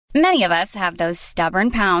Many of us have those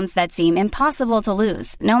stubborn pounds that seem impossible to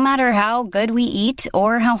lose, no matter how good we eat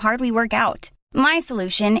or how hard we work out. My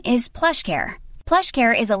solution is PlushCare.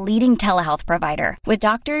 PlushCare is a leading telehealth provider with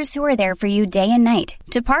doctors who are there for you day and night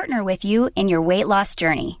to partner with you in your weight loss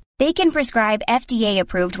journey. They can prescribe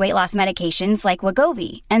FDA-approved weight loss medications like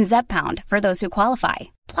Wegovy and Zepbound for those who qualify.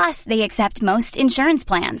 Plus, they accept most insurance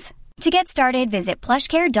plans. To get started, visit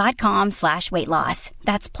plushcare.com/weightloss.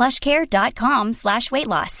 That's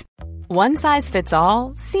plushcare.com/weightloss. One size fits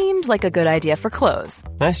all seemed like a good idea for clothes.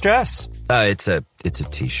 Nice dress. It's a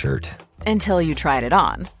t-shirt. Until you tried it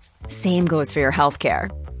on. Same goes for your healthcare.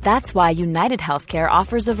 That's why United Healthcare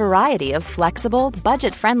offers a variety of flexible,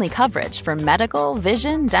 budget-friendly coverage for medical,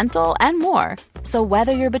 vision, dental, and more. So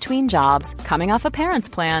whether you're between jobs, coming off a parent's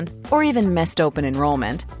plan, or even missed open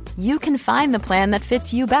enrollment, you can find the plan that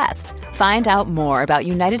fits you best. Find out more about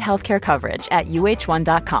United Healthcare coverage at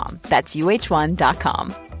uh1.com. That's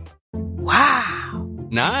uh1.com. Wow.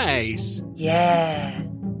 Nice. Yeah.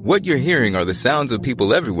 What you're hearing are the sounds of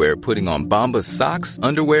people everywhere putting on Bombas socks,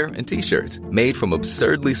 underwear, and T-shirts made from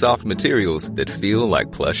absurdly soft materials that feel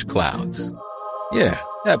like plush clouds. Yeah,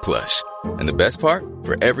 that plush. And the best part?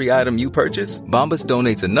 For every item you purchase, Bombas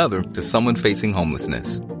donates another to someone facing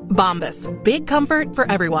homelessness. Bombas. Big comfort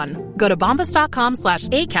for everyone. Go to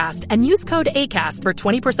bombas.com/ACAST and use code ACAST for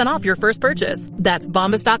 20% off your first purchase. That's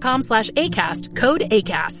bombas.com/ACAST. Code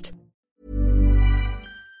ACAST.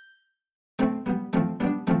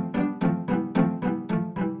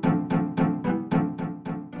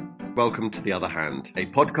 Welcome to The Other Hand, a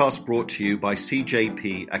podcast brought to you by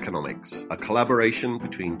CJP Economics, a collaboration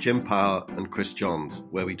between Jim Power and Chris Johns,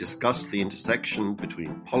 where we discuss the intersection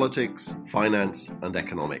between politics, finance, and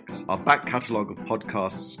economics. Our back catalogue of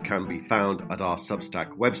podcasts can be found at our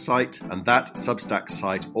Substack website, and that Substack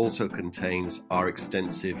site also contains our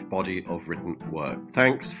extensive body of written work.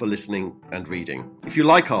 Thanks for listening and reading. If you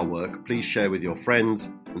like our work, please share with your friends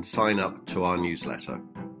and sign up to our newsletter.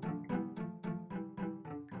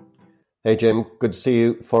 Hey Jim, good to see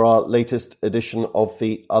you for our latest edition of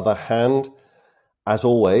The Other Hand. As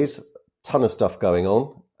always, ton of stuff going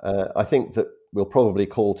on. I think that we'll probably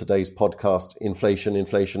call today's podcast Inflation,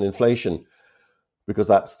 Inflation, Inflation, because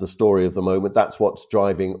that's the story of the moment. That's what's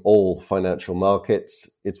driving all financial markets.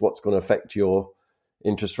 It's what's going to affect your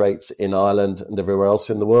interest rates in Ireland and everywhere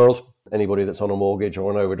else in the world. Anybody that's on a mortgage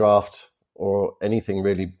or an overdraft or anything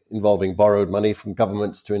really involving borrowed money from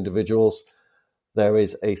governments to individuals, there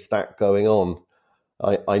is a stack going on.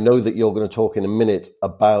 I know that you're going to talk in a minute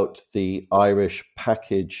about the Irish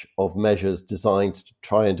package of measures designed to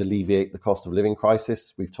try and alleviate the cost of living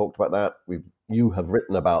crisis. We've talked about that. You have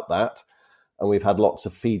written about that, and we've had lots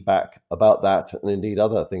of feedback about that, and indeed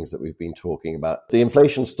other things that we've been talking about. The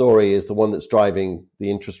inflation story is the one that's driving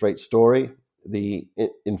the interest rate story. The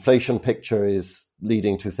inflation picture is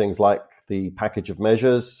leading to things like the package of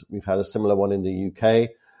measures. We've had a similar one in the UK.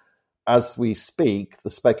 As we speak, the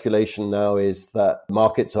speculation now is that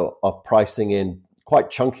markets are pricing in quite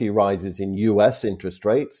chunky rises in US interest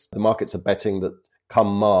rates. The markets are betting that come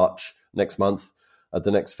March next month at the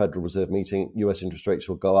next Federal Reserve meeting, US interest rates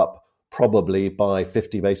will go up probably by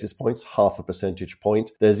 50 basis points, half a percentage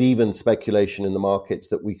point. There's even speculation in the markets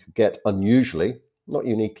that we could get unusually, not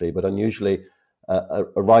uniquely, but unusually, a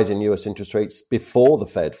rise in US interest rates before the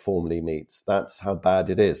Fed formally meets. That's how bad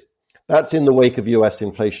it is. That's in the wake of US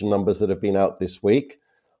inflation numbers that have been out this week,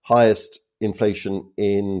 highest inflation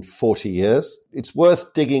in 40 years. It's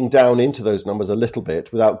worth digging down into those numbers a little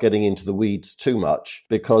bit without getting into the weeds too much,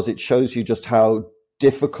 because it shows you just how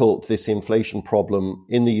difficult this inflation problem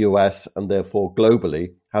in the US and therefore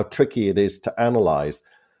globally, how tricky it is to analyze,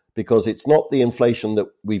 because it's not the inflation that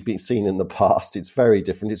we've been seen in the past. It's very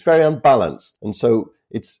different. It's very unbalanced. And so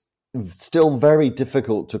it's still very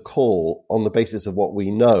difficult to call on the basis of what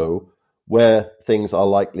we know where things are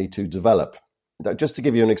likely to develop. Just to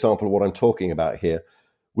give you an example of what I'm talking about here,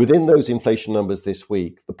 within those inflation numbers this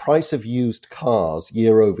week, the price of used cars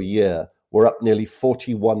year over year were up nearly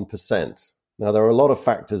 41%. Now, there are a lot of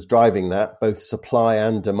factors driving that, both supply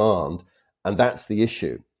and demand, and that's the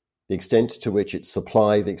issue. The extent to which it's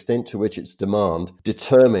supply, the extent to which it's demand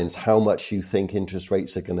determines how much you think interest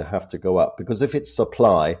rates are going to have to go up. Because if it's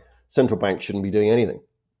supply, central banks shouldn't be doing anything,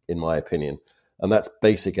 in my opinion. And that's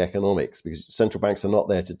basic economics, because central banks are not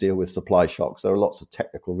there to deal with supply shocks. There are lots of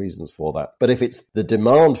technical reasons for that. But if it's the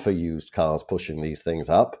demand for used cars pushing these things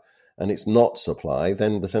up and it's not supply,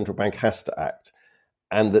 then the central bank has to act.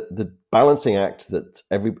 And the balancing act that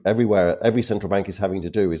every central bank is having to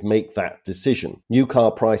do is make that decision. New car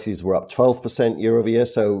prices were up 12% year over year,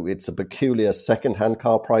 so it's a peculiar second-hand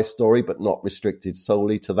car price story, but not restricted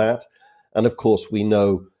solely to that. And of course, we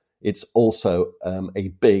know it's also a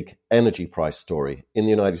big energy price story. In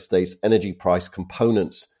the United States, energy price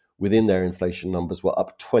components within their inflation numbers were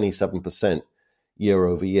up 27% year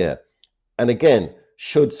over year. And again,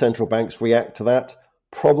 should central banks react to that?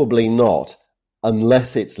 Probably not,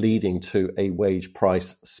 unless it's leading to a wage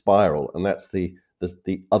price spiral. And that's the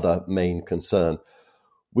other main concern.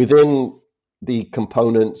 Within the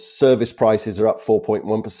components, service prices are up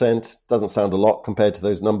 4.1%. Doesn't sound a lot compared to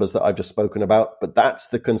those numbers that I've just spoken about, but that's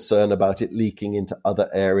the concern about it leaking into other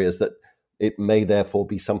areas, that it may therefore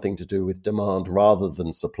be something to do with demand rather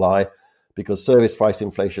than supply, because service price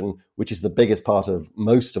inflation, which is the biggest part of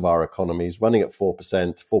most of our economies, running at 4%,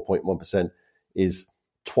 4.1%, is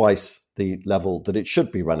twice the level that it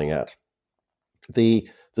should be running at.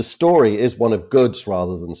 The story is one of goods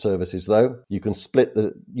rather than services, though. You can split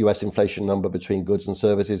the US inflation number between goods and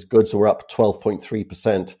services. Goods were up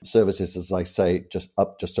 12.3%. Services, as I say, just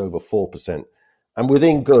over 4%. And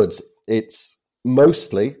within goods, it's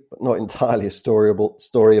mostly, but not entirely, a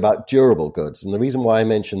story about durable goods. And the reason why I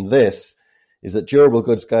mention this is that durable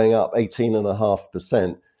goods going up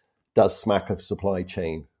 18.5% does smack of supply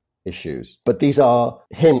chain issues. But these are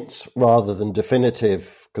hints rather than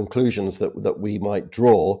definitive conclusions that we might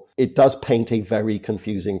draw. It does paint a very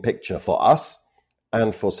confusing picture for us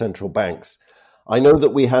and for central banks. I know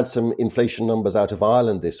that we had some inflation numbers out of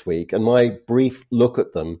Ireland this week, and my brief look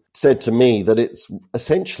at them said to me that it's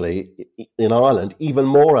essentially, in Ireland, even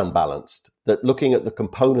more unbalanced, that looking at the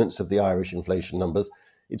components of the Irish inflation numbers,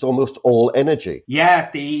 it's almost all energy. Yeah,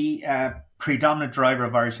 the predominant driver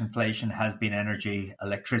of Irish inflation has been energy,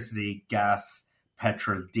 electricity, gas,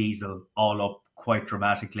 petrol, diesel, all up quite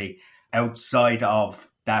dramatically. Outside of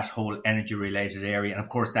that whole energy related area, and of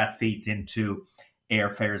course that feeds into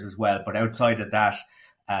airfares as well, but outside of that,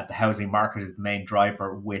 the housing market is the main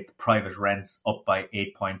driver, with private rents up by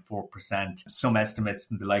 8.4%. Some estimates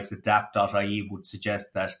from the likes of daft.ie would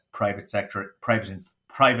suggest that private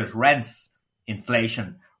rents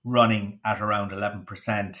inflation running at around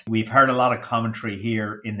 11%. We've heard a lot of commentary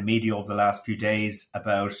here in the media over the last few days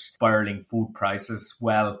about spiraling food prices.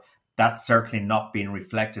 Well, that's certainly not been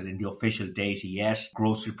reflected in the official data yet.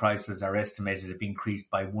 Grocery prices are estimated to have increased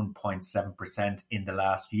by 1.7% in the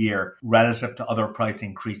last year. Relative to other price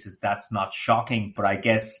increases, that's not shocking. But I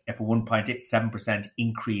guess if a 1.7%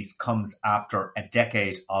 increase comes after a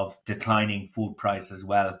decade of declining food prices,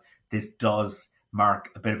 well, this does mark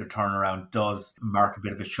a bit of a turnaround, does mark a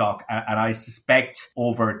bit of a shock. And I suspect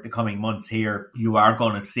over the coming months here, you are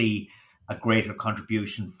going to see a greater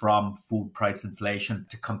contribution from food price inflation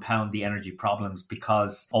to compound the energy problems,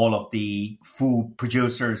 because all of the food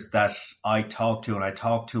producers that I talk to, and I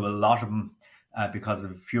talk to a lot of them because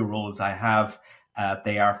of a few roles I have,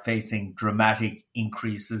 they are facing dramatic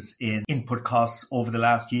increases in input costs over the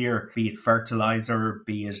last year, be it fertilizer,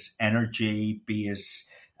 be it energy, be it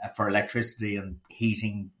for electricity and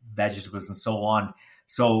heating, vegetables and so on.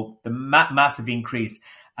 So the massive increase.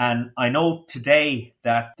 And I know today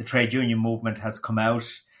that the trade union movement has come out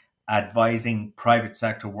advising private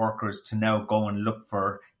sector workers to now go and look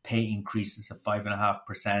for pay increases of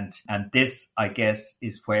 5.5%. And this, I guess,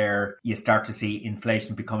 is where you start to see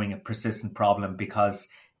inflation becoming a persistent problem, because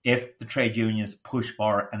if the trade unions push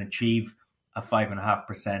for and achieve a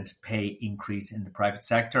 5.5% pay increase in the private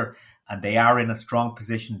sector, and they are in a strong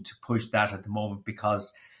position to push that at the moment,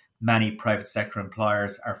 because many private sector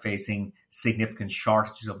employers are facing significant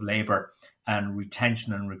shortages of labour, and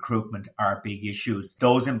retention and recruitment are big issues.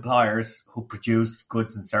 Those employers who produce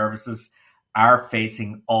goods and services are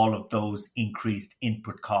facing all of those increased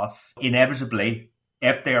input costs. Inevitably,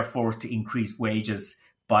 if they are forced to increase wages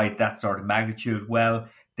by that sort of magnitude, well,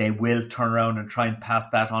 they will turn around and try and pass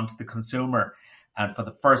that on to the consumer. And for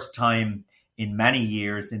the first time in many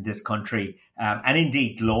years in this country, and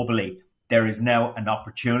indeed globally, there is now an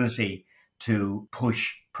opportunity to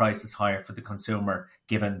push prices higher for the consumer,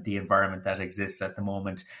 given the environment that exists at the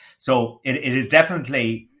moment. So it is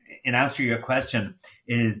definitely, in answer to your question,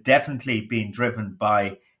 it is definitely being driven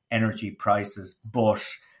by energy prices, but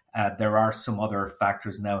there are some other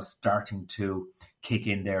factors now starting to kick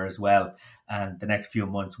in there as well. And the next few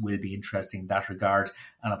months will be interesting in that regard.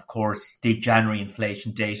 And of course, the January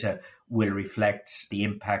inflation data will reflect the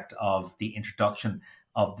impact of the introduction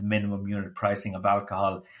of the minimum unit pricing of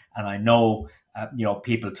alcohol. And I know,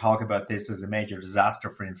 people talk about this as a major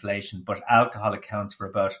disaster for inflation, but alcohol accounts for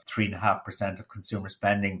about 3.5% of consumer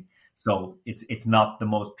spending. So it's not the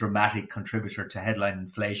most dramatic contributor to headline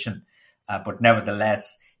inflation. But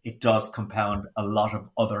nevertheless, it does compound a lot of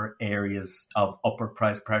other areas of upward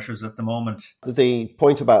price pressures at the moment. The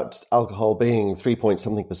point about alcohol being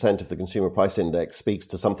 3-point-something% of the consumer price index speaks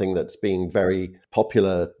to something that's been very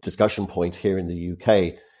popular discussion point here in the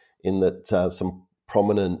UK, in that some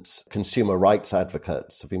prominent consumer rights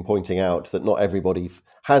advocates have been pointing out that not everybody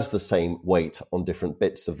has the same weight on different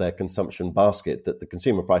bits of their consumption basket, that the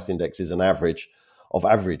consumer price index is an average of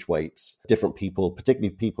average weights. Different people,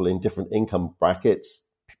 particularly people in different income brackets,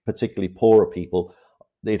 particularly poorer people,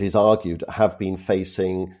 it is argued, have been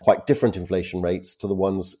facing quite different inflation rates to the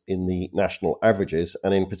ones in the national averages.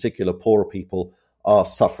 And in particular, poorer people are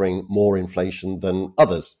suffering more inflation than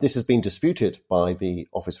others. This has been disputed by the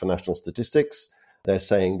Office for National Statistics. They're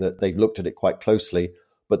saying that they've looked at it quite closely,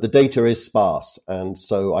 but the data is sparse. And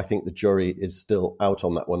so I think the jury is still out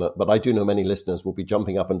on that one. But I do know many listeners will be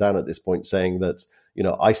jumping up and down at this point saying that,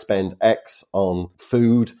 I spend X on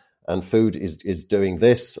food, and food is doing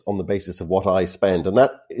this on the basis of what I spend. And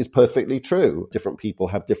that is perfectly true. Different people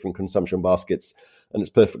have different consumption baskets, and it's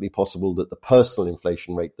perfectly possible that the personal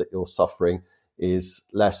inflation rate that you're suffering is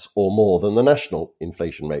less or more than the national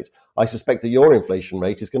inflation rate. I suspect that your inflation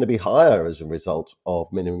rate is going to be higher as a result of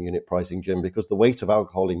minimum unit pricing, Jim, because the weight of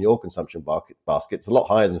alcohol in your consumption basket is a lot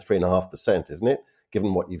higher than 3.5%, isn't it?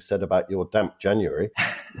 Given what you've said about your damp January.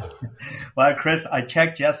 Well, Chris, I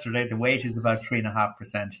checked yesterday. The weight is about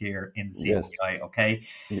 3.5% here in the CPI, yes. Okay?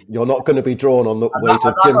 You're not going to be drawn on the weight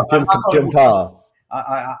of Jim Power.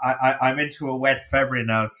 I'm into a wet February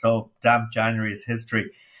now, so damp January is history.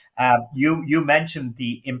 You mentioned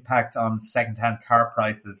the impact on second-hand car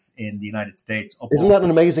prices in the United States. Isn't that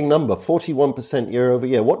an amazing number? 41% year over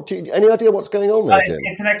year. Any idea what's going on there, Jim?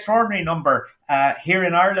 It's an extraordinary number. Here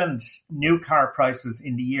in Ireland, new car prices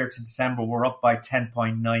in the year to December were up by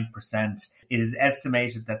 10.9%. It is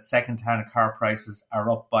estimated that second-hand car prices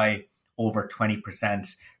are up by over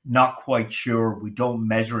 20%. Not quite sure. We don't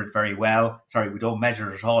measure it very well. Sorry, we don't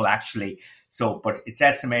measure it at all, actually. But it's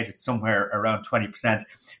estimated somewhere around 20%.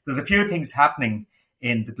 There's a few things happening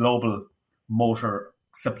in the global motor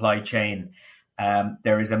supply chain.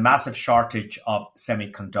 There is a massive shortage of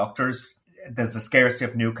semiconductors. There's a scarcity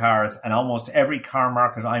of new cars, and almost every car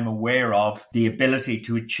market I'm aware of, the ability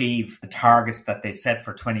to achieve the targets that they set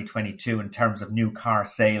for 2022 in terms of new car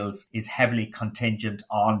sales is heavily contingent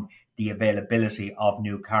on the availability of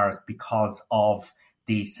new cars because of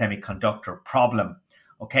the semiconductor problem.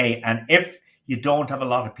 Okay, and if you don't have a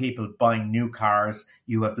lot of people buying new cars,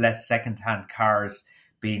 you have less second-hand cars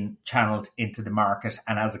being channeled into the market.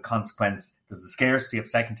 And as a consequence, there's a scarcity of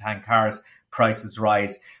second-hand cars, prices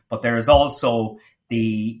rise. But there is also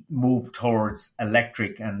the move towards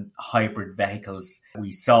electric and hybrid vehicles.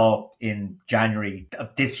 We saw in January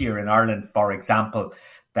of this year in Ireland, for example,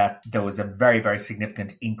 that there was a very, very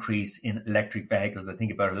significant increase in electric vehicles. I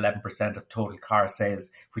think about 11% of total car sales,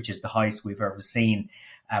 which is the highest we've ever seen.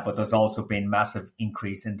 But there's also been massive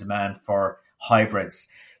increase in demand for hybrids.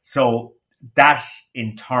 So that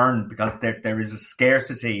in turn, because there is a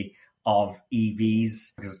scarcity of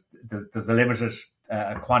EVs, because there's a limited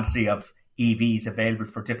quantity of EVs available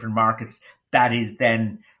for different markets, that is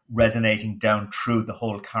then resonating down through the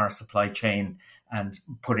whole car supply chain and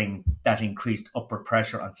putting that increased upward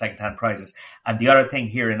pressure on second-hand prices. And the other thing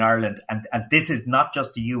here in Ireland, and this is not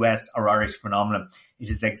just a US or Irish phenomenon, it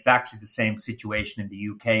is exactly the same situation in the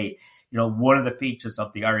UK. One of the features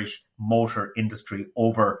of the Irish motor industry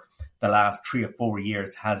over the last 3 or 4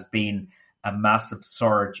 years has been a massive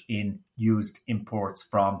surge in used imports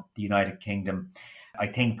from the United Kingdom. I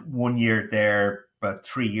think 1 year there, about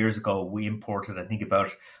 3 years ago, we imported, I think,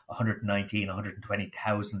 about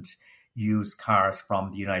 120,000 used cars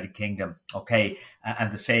from the United Kingdom. Okay.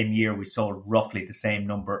 And the same year we sold roughly the same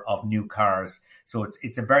number of new cars. So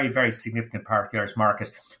it's a very, very significant part of the Irish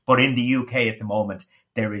market. But in the UK at the moment,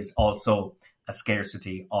 there is also a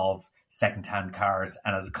scarcity of second-hand cars.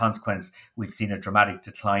 And as a consequence, we've seen a dramatic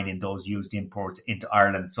decline in those used imports into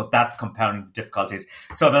Ireland. So that's compounding the difficulties.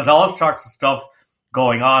 So there's all sorts of stuff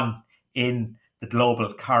going on in the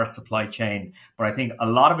global car supply chain. But I think a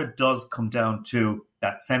lot of it does come down to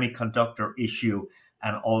that semiconductor issue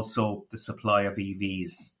and also the supply of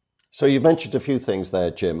EVs. So you've mentioned a few things there,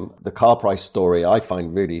 Jim. The car price story I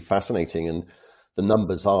find really fascinating, and the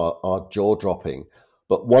numbers are jaw-dropping.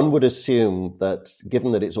 But one would assume that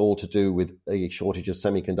given that it's all to do with a shortage of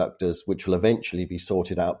semiconductors, which will eventually be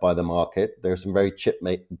sorted out by the market, there are some very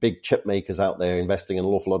big chip makers out there investing an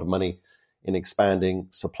awful lot of money in expanding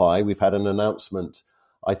supply. We've had an announcement,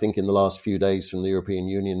 I think, in the last few days from the European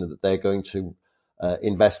Union that they're going to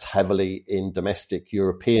invest heavily in domestic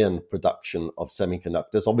European production of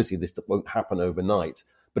semiconductors. Obviously, this won't happen overnight,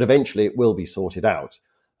 but eventually it will be sorted out.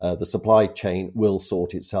 the supply chain will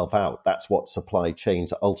sort itself out. That's what supply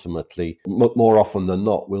chains ultimately, more often than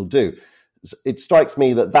not, will do. It strikes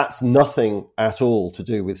me that that's nothing at all to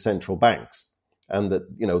do with central banks, and that,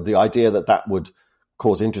 you know, the idea that that would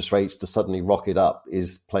cause interest rates to suddenly rocket up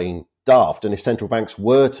is plain daft. And if central banks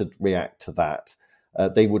were to react to that,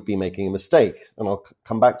 they would be making a mistake. And I'll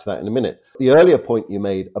come back to that in a minute. The earlier point you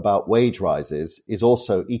made about wage rises is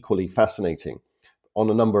also equally fascinating on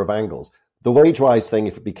a number of angles. The wage rise thing,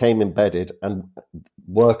 if it became embedded and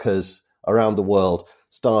workers around the world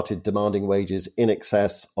started demanding wages in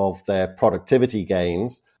excess of their productivity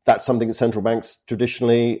gains, that's something that central banks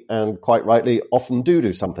traditionally and quite rightly often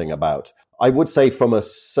do something about. I would say from a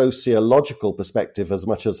sociological perspective as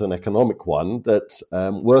much as an economic one, that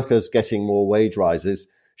workers getting more wage rises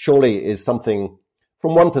surely is something,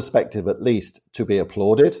 from one perspective at least, to be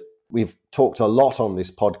applauded. We've talked a lot on this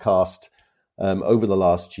podcast over the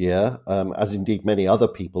last year, as indeed many other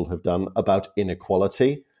people have done, about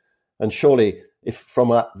inequality. And surely, if from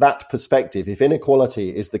that perspective, if inequality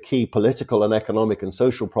is the key political and economic and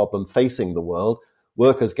social problem facing the world,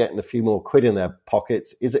 workers getting a few more quid in their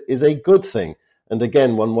pockets is a good thing. And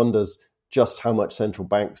again, one wonders just how much central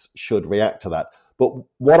banks should react to that. But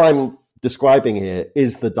what I'm describing here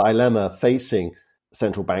is the dilemma facing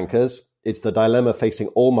central bankers. It's the dilemma facing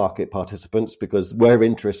all market participants, because where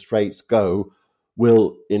interest rates go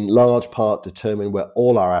will in large part determine where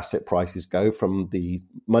all our asset prices go, from the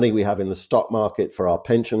money we have in the stock market for our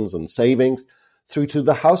pensions and savings through to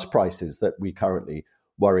the house prices that we currently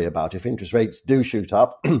worry about. If interest rates do shoot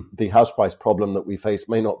up, the house price problem that we face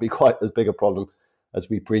may not be quite as big a problem as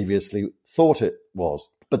we previously thought it was.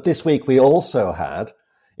 But this week we also had,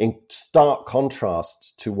 in stark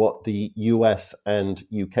contrast to what the US and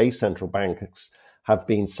UK central banks have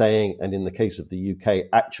been saying, and in the case of the UK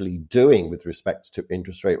actually doing with respect to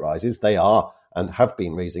interest rate rises, they are and have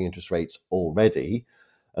been raising interest rates already.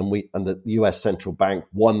 And the US central bank,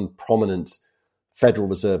 one prominent Federal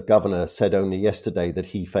Reserve governor, said only yesterday that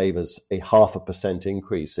he favours a 0.5%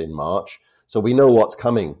 increase in March. So we know what's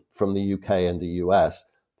coming from the UK and the US.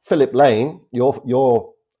 Philip Lane,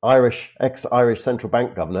 your ex-Irish central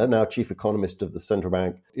bank governor, now chief economist of the central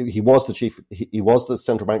bank. He was the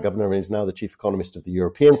central bank governor and is now the chief economist of the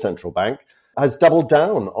European Central Bank, has doubled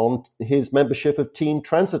down on his membership of Team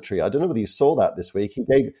Transitory. I don't know whether you saw that this week. He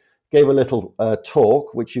gave a little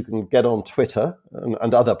talk, which you can get on Twitter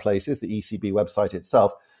and other places, the ECB website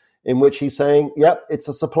itself, in which he's saying, yep, it's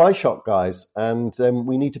a supply shock, guys, and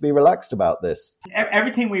we need to be relaxed about this.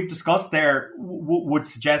 Everything we've discussed there would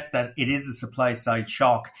suggest that it is a supply side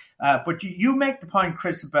shock. But you make the point,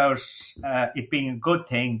 Chris, about it being a good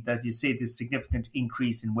thing that you see this significant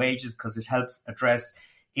increase in wages because it helps address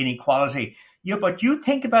inequality. Yeah, but you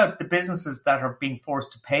think about the businesses that are being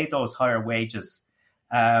forced to pay those higher wages.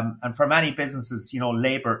 And for many businesses,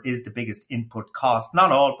 labor is the biggest input cost.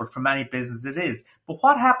 Not all, but for many businesses it is. But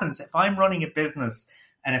what happens if I'm running a business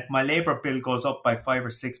and if my labor bill goes up by 5 or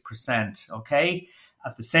 6%, okay?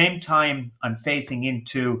 At the same time, I'm facing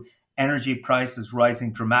into energy prices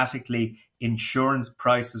rising dramatically, insurance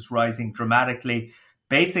prices rising dramatically,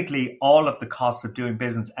 basically all of the costs of doing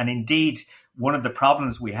business. And indeed, one of the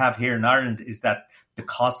problems we have here in Ireland is that the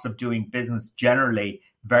costs of doing business generally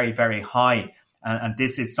very, very high. And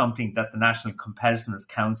this is something that the National Competitiveness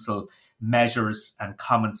Council measures and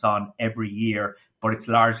comments on every year, but it's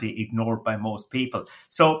largely ignored by most people.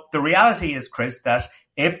 So the reality is, Chris, that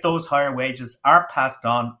if those higher wages are passed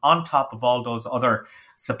on top of all those other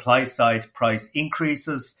supply side price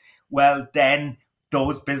increases, well, then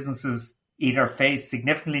those businesses either face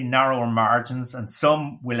significantly narrower margins, and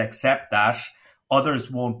some will accept that.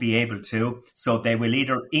 Others won't be able to. So they will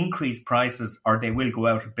either increase prices or they will go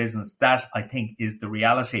out of business. That, I think, is the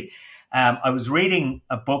reality. I was reading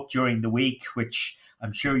a book during the week, which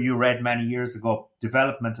I'm sure you read many years ago,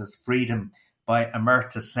 Development as Freedom by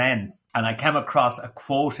Amartya Sen. And I came across a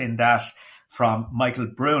quote in that from Michael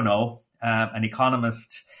Bruno, an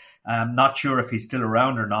economist. I'm not sure if he's still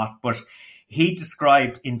around or not, but he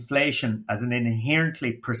described inflation as an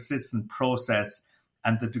inherently persistent process,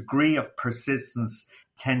 and the degree of persistence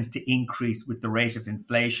tends to increase with the rate of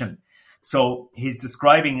inflation. So he's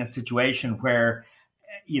describing a situation where,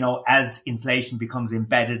 as inflation becomes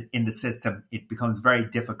embedded in the system, it becomes very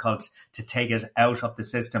difficult to take it out of the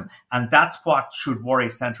system. And that's what should worry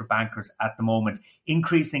central bankers at the moment.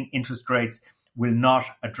 Increasing interest rates will not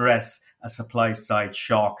address a supply side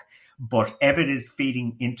shock. But if it is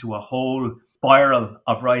feeding into a whole spiral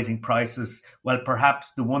of rising prices, well,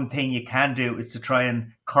 perhaps the one thing you can do is to try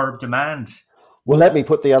and curb demand. Well, let me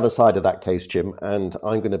put the other side of that case, Jim, and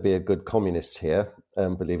I'm going to be a good communist here.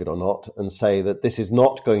 believe it or not, and say that this is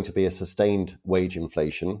not going to be a sustained wage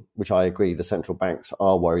inflation, which I agree the central banks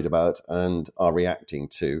are worried about and are reacting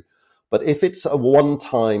to. But if it's a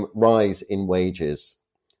one-time rise in wages,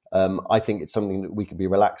 I think it's something that we can be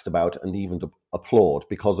relaxed about and even to applaud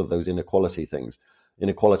because of those inequality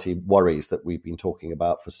worries that we've been talking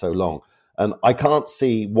about for so long. I can't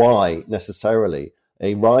see why necessarily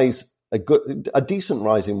a decent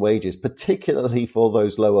rise in wages, particularly for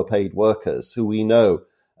those lower paid workers who we know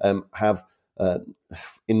have,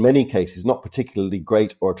 in many cases, not particularly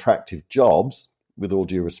great or attractive jobs, with all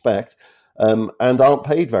due respect, and aren't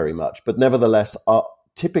paid very much, but nevertheless are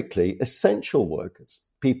typically essential workers,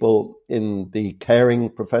 people in the caring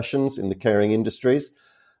professions, in the caring industries,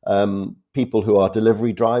 people who are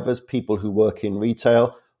delivery drivers, people who work in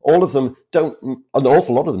retail. All of them an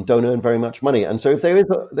awful lot of them don't earn very much money. And so if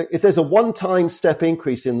there's a one-time step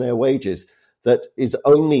increase in their wages that is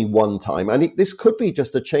only one time, and this could be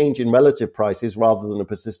just a change in relative prices rather than a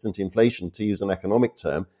persistent inflation, to use an economic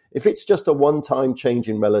term, if it's just a one-time change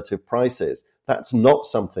in relative prices, that's not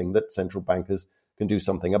something that central bankers can do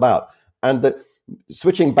something about. And that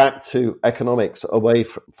switching back to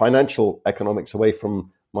financial economics away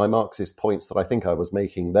from my Marxist points that I think I was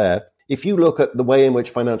making there, if you look at the way in which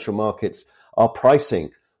financial markets are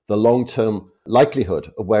pricing the long-term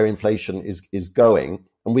likelihood of where inflation is going,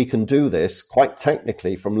 and we can do this quite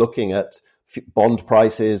technically from looking at bond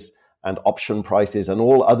prices and option prices and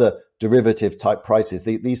all other derivative type prices.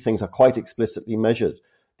 These things are quite explicitly measured.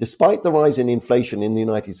 Despite the rise in inflation in the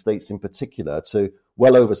United States in particular to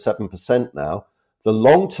well over 7% now, the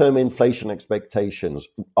long-term inflation expectations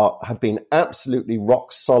have been absolutely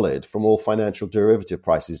rock solid from all financial derivative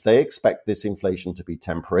prices. They expect this inflation to be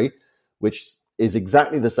temporary, which is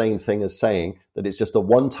exactly the same thing as saying that it's just a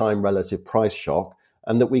one-time relative price shock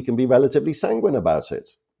and that we can be relatively sanguine about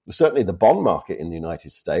it. Certainly the bond market in the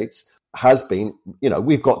United States has been,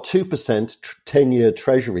 we've got 2% 10-year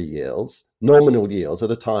treasury yields, nominal yields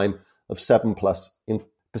at a time of 7+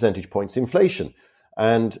 percentage points inflation.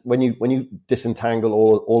 And when you disentangle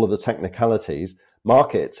all of the technicalities,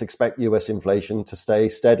 markets expect US inflation to stay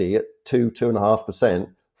steady at 2.5%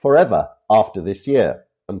 forever after this year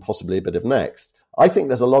and possibly a bit of next. I think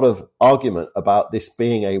there's a lot of argument about this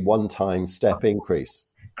being a one-time step increase.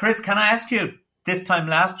 Chris, can I ask you, this time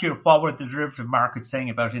last year, what were the derivative markets saying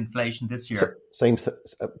about inflation this year?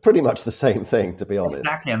 Pretty much the same thing, to be honest.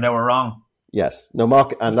 Exactly, and they were wrong. Yes, no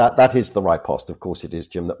market, and that is the right post. Of course, it is,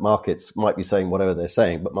 Jim. That markets might be saying whatever they're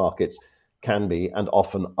saying, but markets can be and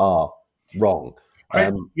often are wrong.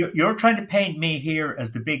 Chris, you're trying to paint me here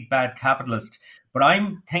as the big bad capitalist, but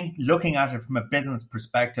I'm looking at it from a business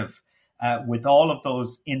perspective. With all of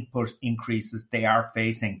those input increases they are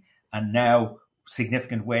facing, and now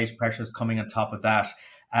significant wage pressures coming on top of that,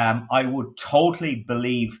 I would totally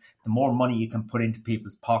believe the more money you can put into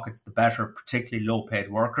people's pockets, the better, particularly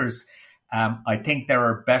low-paid workers. I think there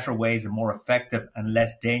are better ways and more effective and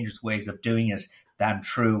less dangerous ways of doing it than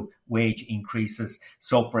through wage increases.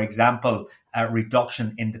 So, for example, a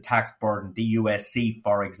reduction in the tax burden, the USC,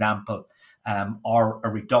 for example, or a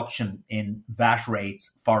reduction in VAT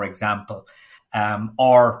rates, for example,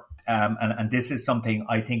 and this is something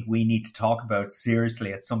I think we need to talk about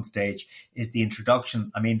seriously at some stage, is the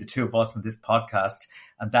introduction, the two of us in this podcast,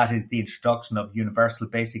 and that is the introduction of universal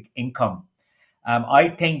basic income. I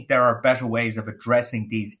think there are better ways of addressing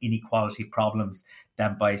these inequality problems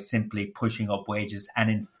than by simply pushing up wages. And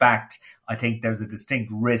in fact, I think there's a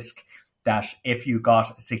distinct risk that if you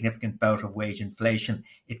got a significant bout of wage inflation,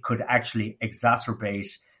 it could actually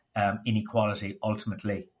exacerbate inequality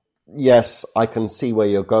ultimately. Yes, I can see where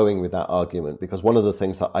you're going with that argument, because one of the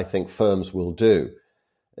things that I think firms will do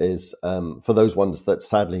is for those ones that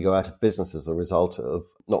sadly go out of business as a result of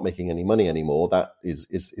not making any money anymore, that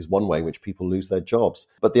is one way in which people lose their jobs.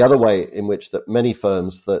 But the other way in which that many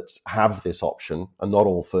firms that have this option, and not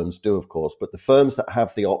all firms do, of course, but the firms that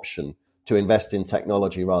have the option to invest in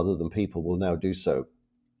technology rather than people will now do so.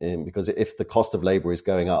 Because if the cost of labor is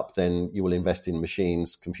going up, then you will invest in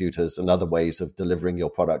machines, computers, and other ways of delivering your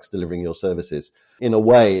products, delivering your services. In a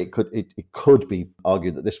way, it could be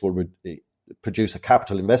argued that this will produce a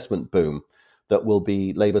capital investment boom that will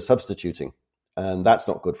be labor substituting. And that's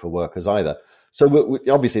not good for workers either. So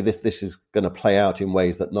obviously this is going to play out in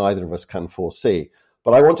ways that neither of us can foresee.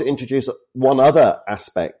 But I want to introduce one other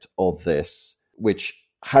aspect of this, which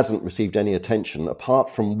hasn't received any attention, apart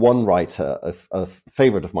from one writer, a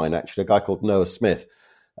favorite of mine, actually, a guy called Noah Smith.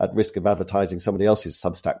 At risk of advertising somebody else's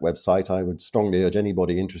Substack website, I would strongly urge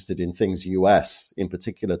anybody interested in things US in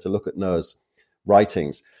particular to look at Noah's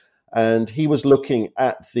writings. And he was looking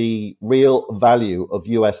at the real value of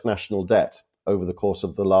US national debt over the course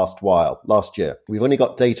of the last year. We've only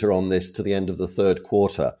got data on this to the end of the third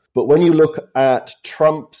quarter. But when you look at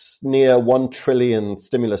Trump's near 1 trillion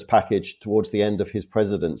stimulus package towards the end of his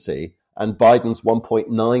presidency and Biden's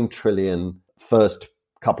 1.9 trillion first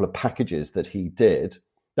couple of packages that he did,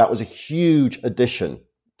 that was a huge addition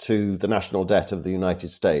to the national debt of the United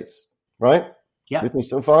States, right? Yeah. With me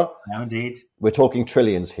so far? No, indeed. We're talking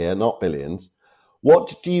trillions here, not billions.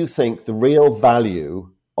 What do you think the real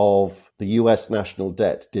value of the US national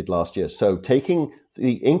debt did last year? So taking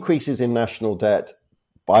the increases in national debt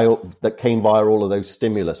that came via all of those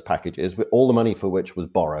stimulus packages, with all the money for which was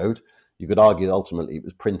borrowed, you could argue that ultimately it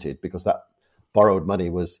was printed because that borrowed money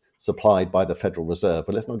was supplied by the Federal Reserve.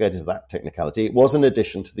 But let's not get into that technicality. It was an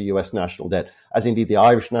addition to the US national debt, as indeed the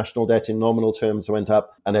Irish national debt in nominal terms went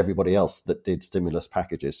up and everybody else that did stimulus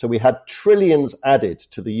packages. So we had trillions added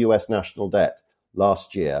to the US national debt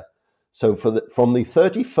last year. So from the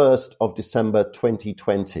 31st of December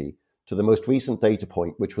 2020 to the most recent data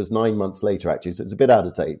point, which was 9 months later, actually, so it's a bit out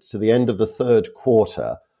of date, to the end of the third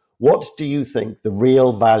quarter, what do you think the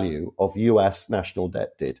real value of US national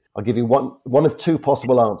debt did? I'll give you one of two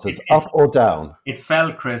possible answers, up or down. It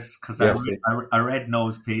fell, Chris, because Yes, I read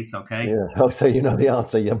No's piece, okay? Yeah. Oh, so you know the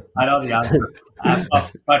answer. Yeah. I know the answer.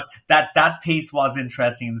 But that piece was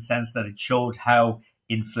interesting in the sense that it showed how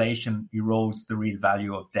inflation erodes the real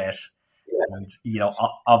value of debt. And,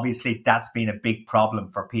 obviously that's been a big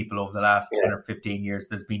problem for people over the last 10 or 15 years.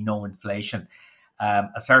 There's been no inflation.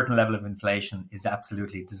 A certain level of inflation is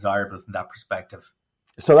absolutely desirable from that perspective.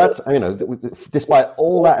 So that's, despite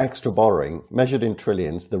all that extra borrowing measured in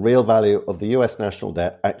trillions, the real value of the US national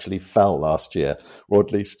debt actually fell last year, or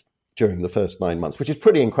at least during the first 9 months, which is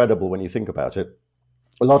pretty incredible when you think about it.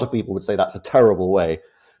 A lot of people would say that's a terrible way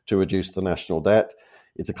to reduce the national debt.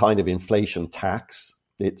 It's a kind of inflation tax.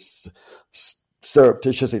 It's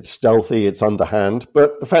surreptitious, it's stealthy, it's underhand.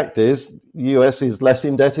 But the fact is, the US is less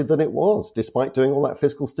indebted than it was, despite doing all that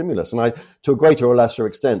fiscal stimulus. And to a greater or lesser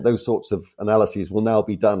extent, those sorts of analyses will now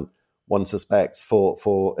be done, one suspects,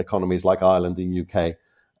 for economies like Ireland, the UK,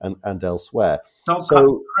 and elsewhere.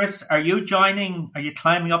 So, Chris, are you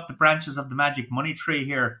climbing up the branches of the magic money tree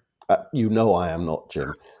here? I am not,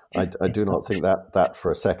 Jim. I do not think that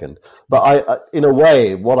for a second. But in a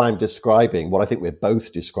way, what I'm describing, what I think we're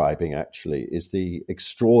both describing actually, is the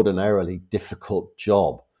extraordinarily difficult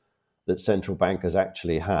job that central bankers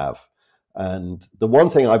actually have. And the one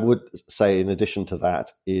thing I would say in addition to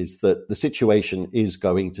that is that the situation is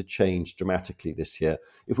going to change dramatically this year.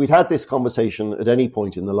 If we'd had this conversation at any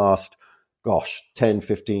point in the last, 10,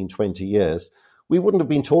 15, 20 years, we wouldn't have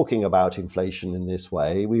been talking about inflation in this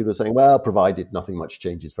way. We were saying, well, provided nothing much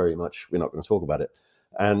changes very much, we're not going to talk about it.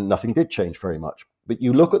 And nothing did change very much. But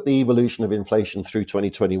you look at the evolution of inflation through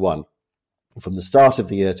 2021, from the start of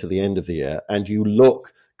the year to the end of the year, and you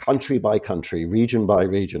look country by country, region by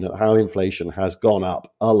region, at how inflation has gone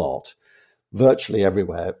up a lot, virtually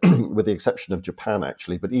everywhere, with the exception of Japan,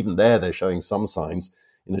 actually. But even there, they're showing some signs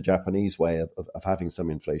in a Japanese way of having some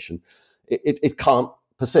inflation. It can't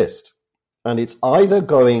persist. And it's either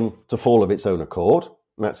going to fall of its own accord,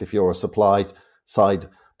 and that's if you're a supply side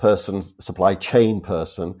person, supply chain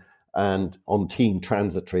person, and on team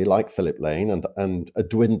transitory like Philip Lane and a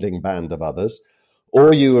dwindling band of others,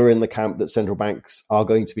 or you are in the camp that central banks are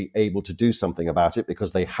going to be able to do something about it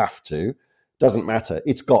because they have to. Doesn't matter.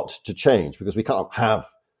 It's got to change because we can't have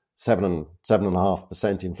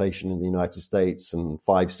 7.5% inflation in the United States and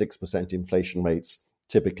 5-6% inflation rates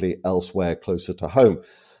typically elsewhere closer to home.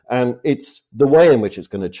 And it's the way in which it's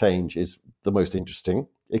going to change is the most interesting.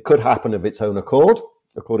 It could happen of its own accord,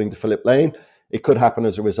 according to Philip Lane. It could happen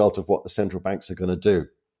as a result of what the central banks are going to do.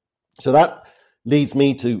 So that leads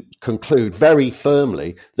me to conclude very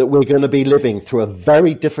firmly that we're going to be living through a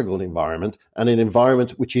very difficult environment and an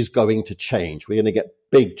environment which is going to change. We're going to get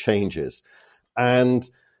big changes. And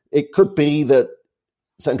it could be that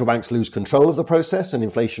central banks lose control of the process and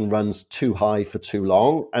inflation runs too high for too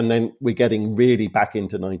long. And then we're getting really back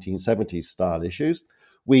into 1970s style issues.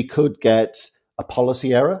 We could get a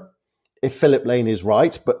policy error if Philip Lane is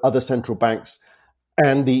right, but other central banks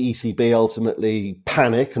and the ECB ultimately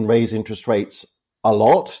panic and raise interest rates a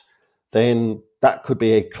lot, then that could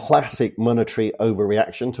be a classic monetary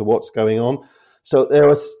overreaction to what's going on. So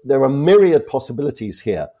there are myriad possibilities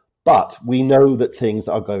here. But we know that things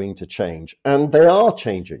are going to change, and they are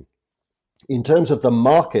changing. In terms of the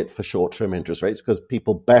market for short-term interest rates, because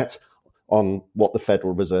people bet on what the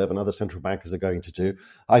Federal Reserve and other central bankers are going to do,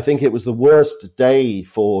 I think it was the worst day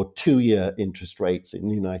for 2-year interest rates in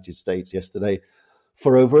the United States yesterday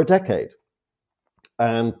for over a decade.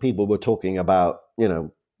 And people were talking about,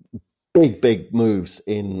 big moves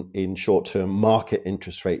in short-term market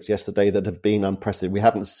interest rates yesterday that have been unprecedented. We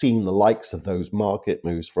haven't seen the likes of those market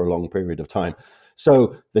moves for a long period of time.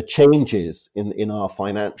 So the changes in our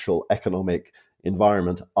financial economic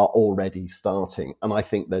environment are already starting. And I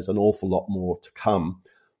think there's an awful lot more to come,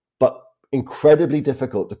 but incredibly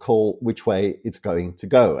difficult to call which way it's going to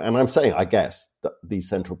go. And I'm saying, I guess, that these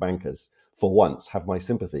central bankers, for once, have my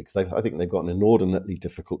sympathy, because I think they've got an inordinately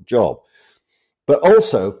difficult job. But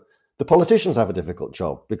also, the politicians have a difficult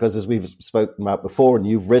job, because as we've spoken about before and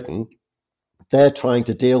you've written, they're trying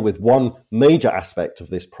to deal with one major aspect of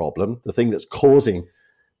this problem. The thing that's causing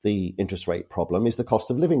the interest rate problem is the cost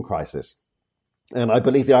of living crisis. And I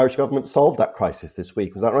believe the Irish government solved that crisis this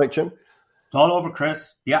week. Was that right, Jim? It's all over,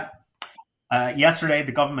 Chris. Yeah. Yesterday,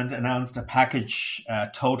 the government announced a package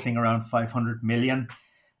totaling around 500 million.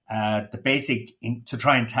 The basic to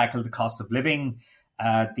try and tackle the cost of living,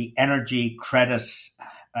 the energy credit,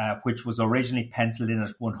 which was originally penciled in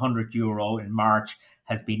at €100 in March,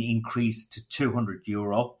 has been increased to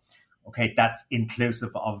 €200. Okay, that's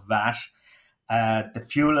inclusive of VAT. The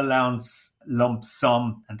fuel allowance lump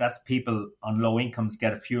sum, and that's people on low incomes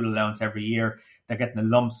get a fuel allowance every year. They're getting a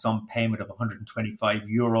lump sum payment of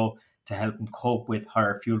 €125 to help them cope with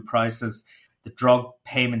higher fuel prices. The drug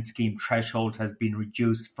payment scheme threshold has been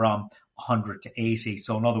reduced from 100 to 80.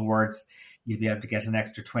 So in other words, you'll be able to get an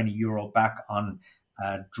extra €20 back on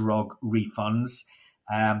drug refunds.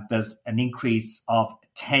 There's an increase of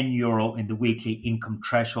 €10 in the weekly income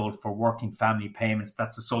threshold for working family payments.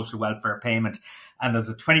 That's a social welfare payment. And there's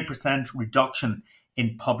a 20% reduction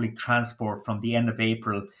in public transport from the end of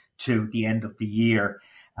April to the end of the year.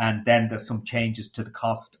 And then there's some changes to the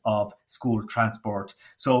cost of school transport.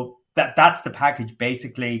 So that's the package,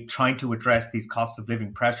 basically trying to address these cost of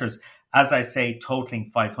living pressures. As I say, totaling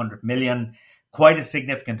 500 million, quite a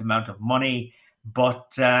significant amount of money.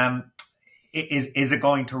 But is it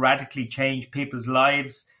going to radically change people's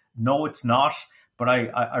lives? No, it's not. But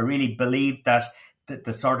I really believe that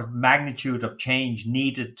the sort of magnitude of change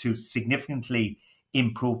needed to significantly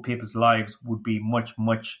improve people's lives would be much,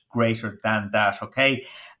 much greater than that, okay?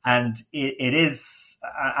 And it is,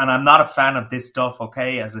 and I'm not a fan of this stuff,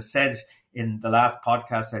 okay? As I said in the last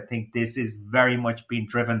podcast, I think this is very much being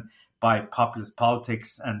driven by populist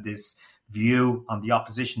politics and this view on the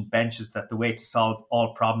opposition benches that the way to solve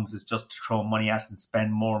all problems is just to throw money at and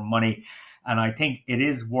spend more money. And I think it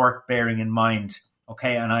is worth bearing in mind,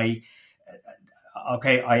 okay? And I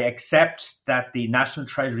accept that the National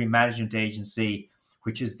Treasury Management Agency,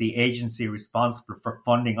 which is the agency responsible for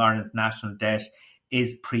funding Ireland's national debt,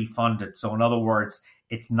 is pre-funded. So in other words,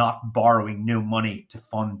 it's not borrowing new money to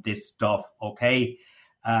fund this stuff, okay?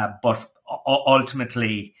 But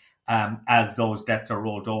ultimately, as those debts are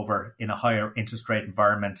rolled over in a higher interest rate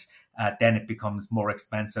environment, then it becomes more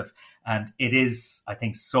expensive. And it is, I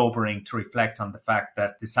think, sobering to reflect on the fact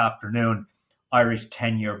that this afternoon, Irish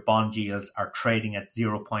 10-year bond yields are trading at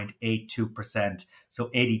 0.82%, so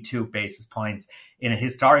 82 basis points. In a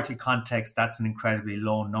historical context, that's an incredibly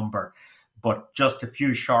low number. But just a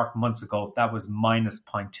few short months ago, that was minus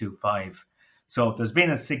 0.25. So there's been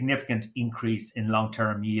a significant increase in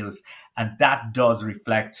long-term yields, and that does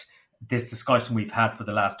reflect this discussion we've had for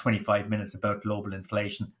the last 25 minutes about global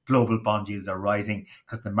inflation. Global bond yields are rising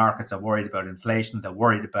because the markets are worried about inflation. They're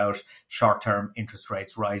worried about short-term interest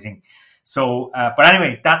rates rising. So, but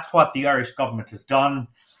anyway, that's what the Irish government has done.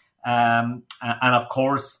 And of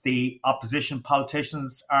course, the opposition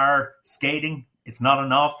politicians are scathing. It's not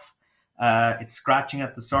enough. It's scratching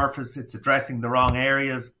at the surface. It's addressing the wrong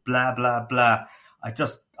areas, blah, blah, blah.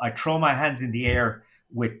 I throw my hands in the air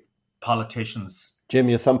with politicians. Jim,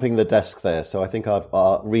 you're thumping the desk there, so I think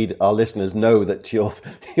our listeners know that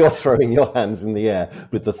you're throwing your hands in the air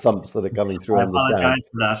with the thumps that are coming through on the sound. I apologize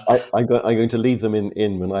for that. I'm going to leave them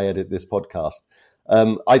in when I edit this podcast.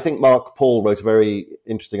 I think Mark Paul wrote a very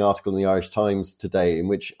interesting article in the Irish Times today, in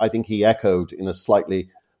which I think he echoed in a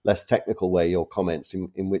slightly less technical way your comments,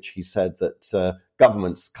 in which he said that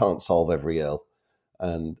governments can't solve every ill,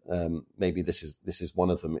 and maybe this is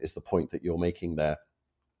one of them. Is the point that you're making there?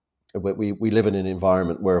 We live in an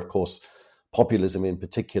environment where, of course, populism in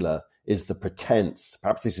particular is the pretense.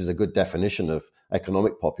 Perhaps this is a good definition of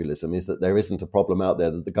economic populism, is that there isn't a problem out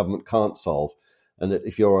there that the government can't solve. And that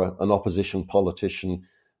if you're an opposition politician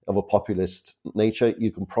of a populist nature, you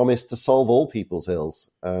can promise to solve all people's ills.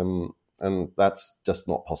 And that's just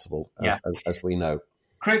not possible, as we know.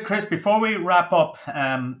 Chris, before we wrap up,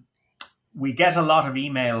 we get a lot of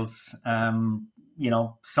emails,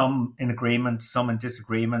 some in agreement, some in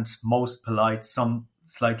disagreement, most polite, some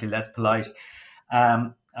slightly less polite.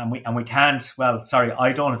 And we can't. Well, sorry,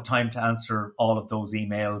 I don't have time to answer all of those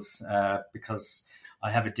emails because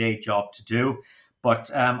I have a day job to do. But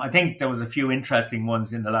I think there was a few interesting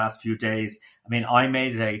ones in the last few days. I mean, I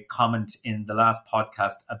made a comment in the last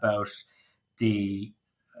podcast about the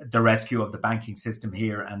rescue of the banking system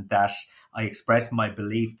here, and that I expressed my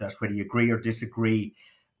belief that whether you agree or disagree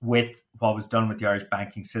with what was done with the Irish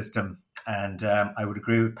banking system, and I would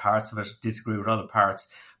agree with parts of it, disagree with other parts,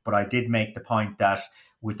 but I did make the point that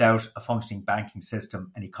without a functioning banking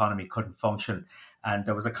system, an economy couldn't function. And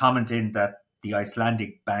there was a comment in that the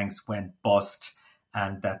Icelandic banks went bust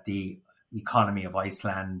and that the economy of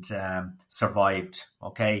Iceland survived.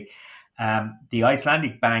 Okay. The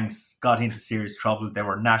Icelandic banks got into serious trouble. They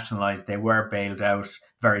were nationalized. They were bailed out,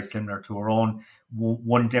 very similar to our own.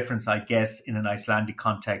 One difference, I guess, in an Icelandic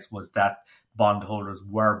context was that bondholders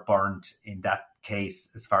were burnt in that case,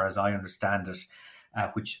 as far as I understand it,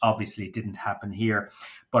 which obviously didn't happen here.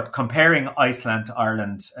 But comparing Iceland to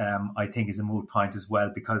Ireland, I think is a moot point as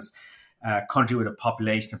well, because a country with a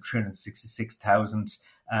population of 366,000,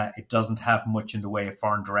 it doesn't have much in the way of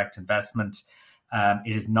foreign direct investment.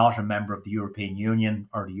 It is not a member of the European Union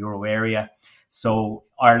or the Euro area. So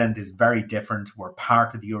Ireland is very different. We're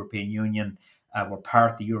part of the European Union. We're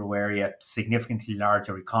part of the Euro area, significantly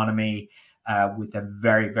larger economy with a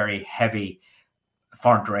very, very heavy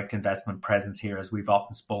foreign direct investment presence here, as we've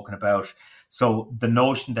often spoken about. So the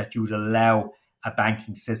notion that you would allow a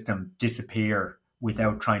banking system disappear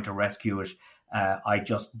without trying to rescue it, I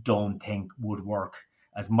just don't think would work.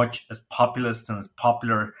 As much as populist and as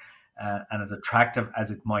popular and as attractive as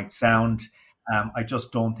it might sound, I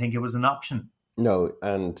just don't think it was an option. No,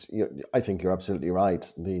 and I think you're absolutely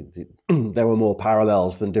right. There were more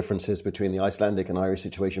parallels than differences between the Icelandic and Irish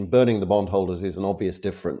situation. Burning the bondholders is an obvious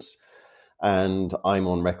difference. And I'm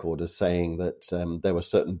on record as saying that there were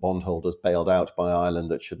certain bondholders bailed out by Ireland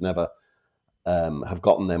that should never have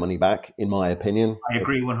gotten their money back, in my opinion. I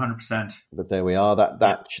agree 100%. But there we are.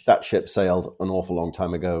 That ship sailed an awful long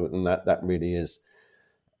time ago, and that really is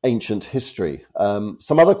ancient history.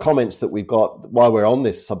 Some other comments that we've got while we're on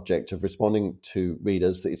this subject of responding to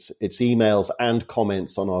readers, it's emails and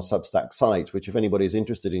comments on our Substack site, which if anybody is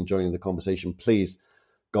interested in joining the conversation, please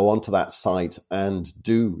go onto that site and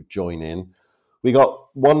do join in. We got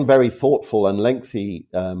one very thoughtful and lengthy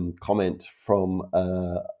comment from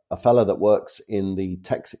a fella that works in the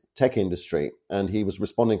tech industry, and he was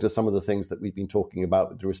responding to some of the things that we've been talking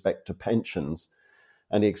about with respect to pensions.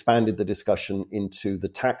 And he expanded the discussion into the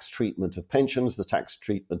tax treatment of pensions, the tax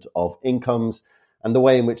treatment of incomes, and the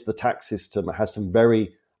way in which the tax system has some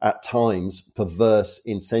very, at times, perverse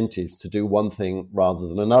incentives to do one thing rather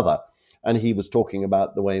than another. And he was talking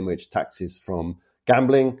about the way in which taxes from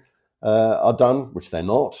gambling are done, which they're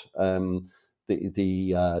not.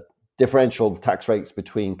 The differential tax rates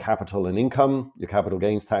between capital and income, your capital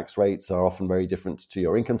gains tax rates are often very different to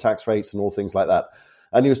your income tax rates and all things like that.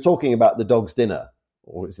 And he was talking about the dog's dinner,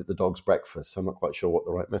 or is it the dog's breakfast? I'm not quite sure what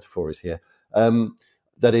the right metaphor is here.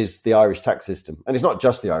 That is the Irish tax system. And it's not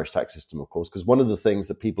just the Irish tax system, of course, because one of the things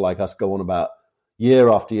that people like us go on about year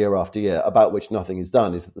after year after year, about which nothing is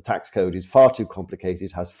done, is that the tax code is far too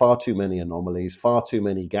complicated, has far too many anomalies, far too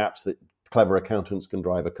many gaps that clever accountants can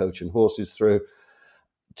drive a coach and horses through.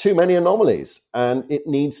 Too many anomalies, and it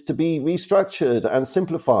needs to be restructured and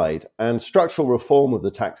simplified. And structural reform of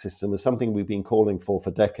the tax system is something we've been calling for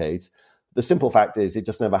decades. The simple fact is it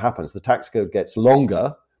just never happens. The tax code gets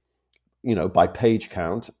longer, by page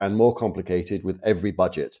count, and more complicated with every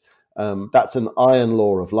budget. That's an iron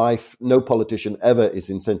law of life. No politician ever is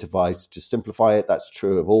incentivized to simplify it. That's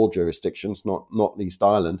true of all jurisdictions, not least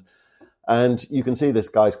Ireland. And you can see this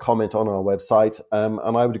guy's comment on our website, and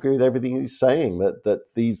I would agree with everything he's saying, that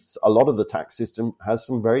a lot of the tax system has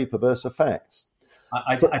some very perverse effects.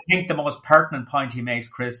 I think the most pertinent point he makes,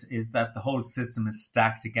 Chris, is that the whole system is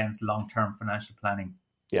stacked against long-term financial planning.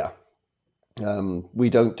 Yeah. We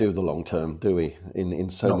don't do the long term, do we? In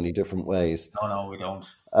so many different ways. No, we don't.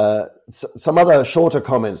 Some other shorter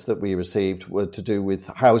comments that we received were to do with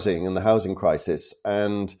housing and the housing crisis.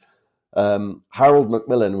 And Harold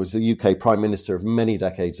Macmillan was the UK Prime Minister of many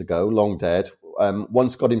decades ago, long dead,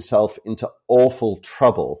 once got himself into awful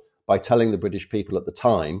trouble by telling the British people at the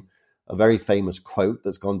time, a very famous quote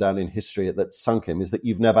that's gone down in history that sunk him, is that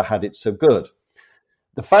you've never had it so good.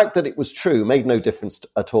 The fact that it was true made no difference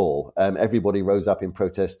at all. Everybody rose up in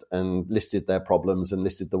protest and listed their problems and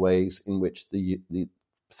listed the ways in which the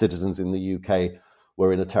citizens in the UK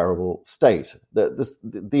were in a terrible state.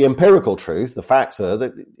 The empirical truth, the facts are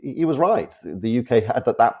that he was right. The UK had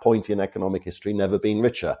at that point in economic history never been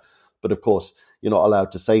richer. But of course, you're not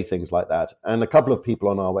allowed to say things like that. And a couple of people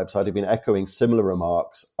on our website have been echoing similar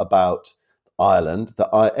remarks about Ireland, that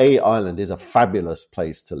Ireland is a fabulous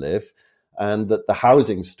place to live, and that the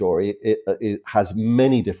housing story it has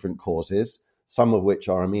many different causes, some of which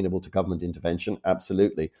are amenable to government intervention,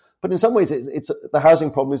 absolutely. But in some ways, it's the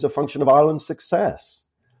housing problem is a function of Ireland's success.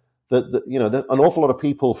 That an awful lot of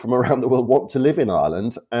people from around the world want to live in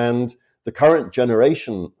Ireland, and the current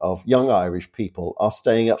generation of young Irish people are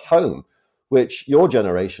staying at home, which your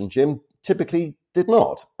generation, Jim, typically did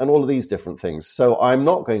not, and all of these different things. So I'm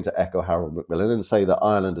not going to echo Harold Macmillan and say that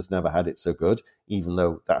Ireland has never had it so good, even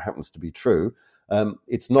though that happens to be true.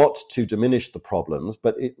 It's not to diminish the problems,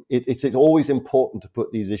 but it's always important to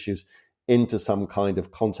put these issues into some kind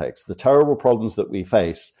of context. The terrible problems that we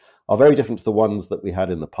face are very different to the ones that we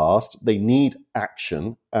had in the past. They need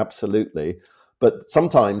action, absolutely. But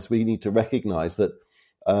sometimes we need to recognize that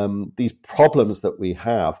these problems that we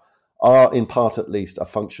have are, in part at least, a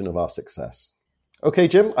function of our success. Okay,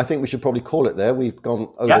 Jim, I think we should probably call it there. We've gone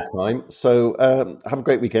over time. So have a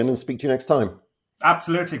great weekend and speak to you next time.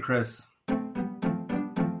 Absolutely, Chris.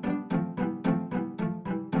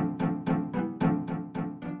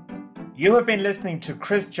 You have been listening to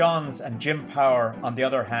Chris Johns and Jim Power on The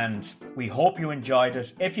Other Hand. We hope you enjoyed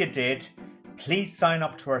it. If you did, please sign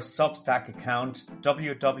up to our Substack account,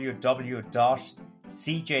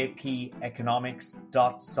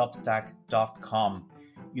 www.cjpeconomics.substack.com.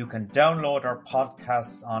 You can download our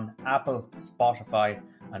podcasts on Apple, Spotify,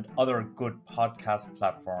 and other good podcast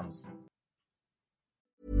platforms.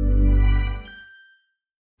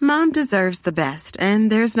 Mom deserves the best,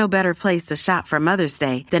 and there's no better place to shop for Mother's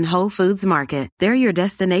Day than Whole Foods Market. They're your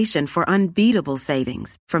destination for unbeatable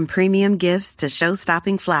savings, from premium gifts to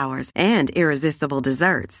show-stopping flowers and irresistible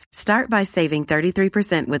desserts. Start by saving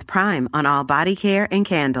 33% with Prime on all body care and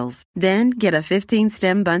candles. Then get a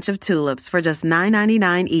 15-stem bunch of tulips for just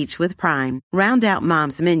 $9.99 each with Prime. Round out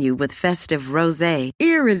Mom's menu with festive rosé,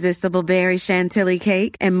 irresistible berry chantilly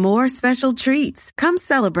cake, and more special treats. Come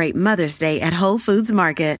celebrate Mother's Day at Whole Foods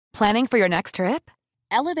Market. Planning for your next trip?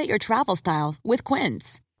 Elevate your travel style with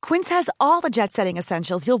Quince. Quince has all the jet-setting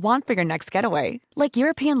essentials you'll want for your next getaway, like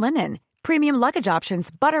European linen, premium luggage options,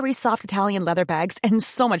 buttery soft Italian leather bags, and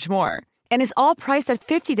so much more. And is all priced at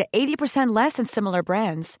 50 to 80% less than similar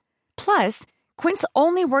brands. Plus, Quince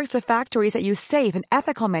only works with factories that use safe and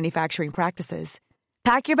ethical manufacturing practices.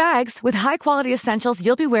 Pack your bags with high-quality essentials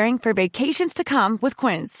you'll be wearing for vacations to come with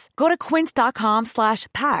Quince. Go to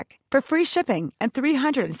quince.com/pack for free shipping and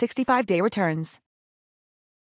 365-day returns.